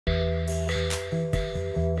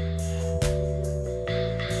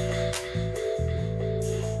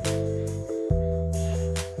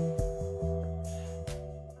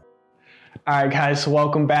All right, guys, so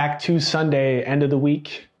welcome back to Sunday, end of the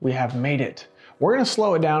week. We have made it. We're gonna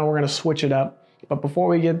slow it down, we're gonna switch it up. But before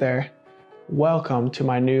we get there, welcome to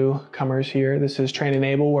my newcomers here. This is Train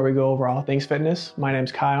Enable, where we go over all things fitness. My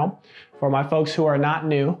name's Kyle. For my folks who are not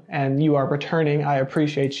new and you are returning, I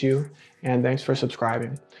appreciate you and thanks for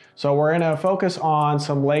subscribing. So we're gonna focus on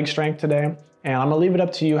some leg strength today, and I'm gonna leave it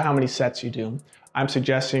up to you how many sets you do. I'm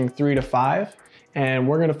suggesting 3 to 5. And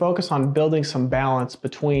we're gonna focus on building some balance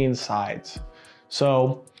between sides.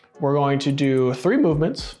 So we're going to do 3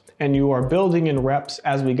 movements, and you are building in reps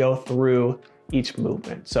as we go through each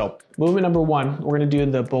movement. So movement number 1, we're gonna do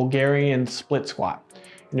the Bulgarian split squat.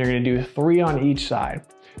 And you're gonna do 3 on each side.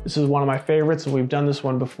 This is one of my favorites, and we've done this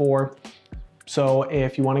one before. So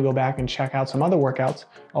if you wanna go back and check out some other workouts,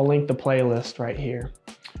 I'll link the playlist right here.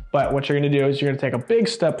 But what you're gonna do is you're gonna take a big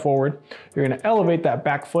step forward. You're gonna elevate that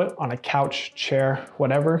back foot on a couch, chair,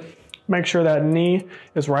 whatever. Make sure that knee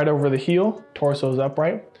is right over the heel, torso is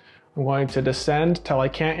upright. I'm going to descend till I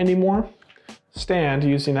can't anymore. Stand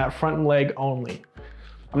using that front leg only.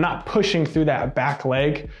 I'm not pushing through that back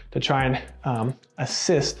leg to try and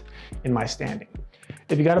assist in my standing.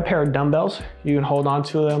 If you got a pair of dumbbells, you can hold on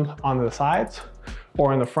to them on the sides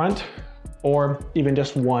or in the front, or even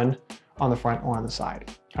just one on the front or on the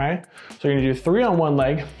side. All right, so you're gonna do 3 on one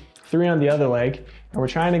leg, 3 on the other leg, and we're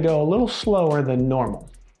trying to go a little slower than normal.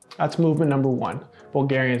 That's movement number 1,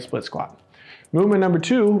 Bulgarian split squat. Movement number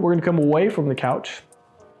 2, we're gonna come away from the couch.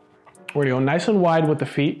 We're gonna go nice and wide with the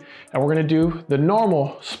feet, and we're gonna do the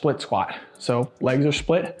normal split squat. So legs are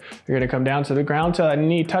split, you're gonna come down to the ground till that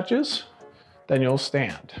knee touches, then you'll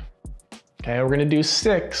stand. Okay, we're gonna do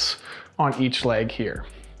 6 on each leg here.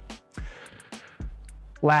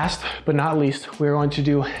 Last but not least, we're going to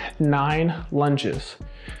do 9 lunges.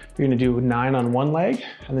 You're gonna do 9 on one leg,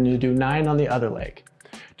 and then you do 9 on the other leg.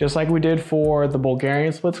 Just like we did for the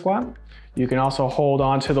Bulgarian split squat, you can also hold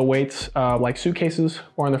on to the weights like suitcases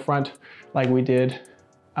or in the front like we did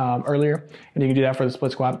earlier, and you can do that for the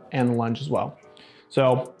split squat and the lunge as well.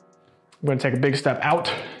 So I'm gonna take a big step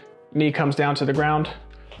out, knee comes down to the ground,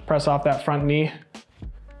 press off that front knee.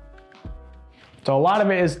 So a lot of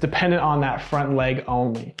it is dependent on that front leg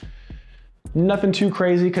only. Nothing too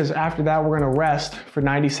crazy, because after that we're gonna rest for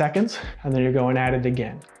 90 seconds and then you're going at it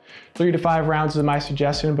again. 3 to 5 rounds is my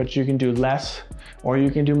suggestion, but you can do less or you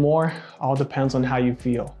can do more. All depends on how you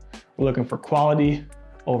feel. We're looking for quality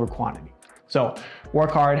over quantity. So work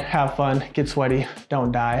hard, have fun, get sweaty,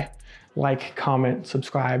 don't die. Like, comment,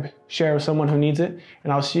 subscribe, share with someone who needs it,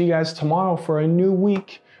 and I'll see you guys tomorrow for a new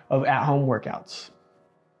week of at-home workouts.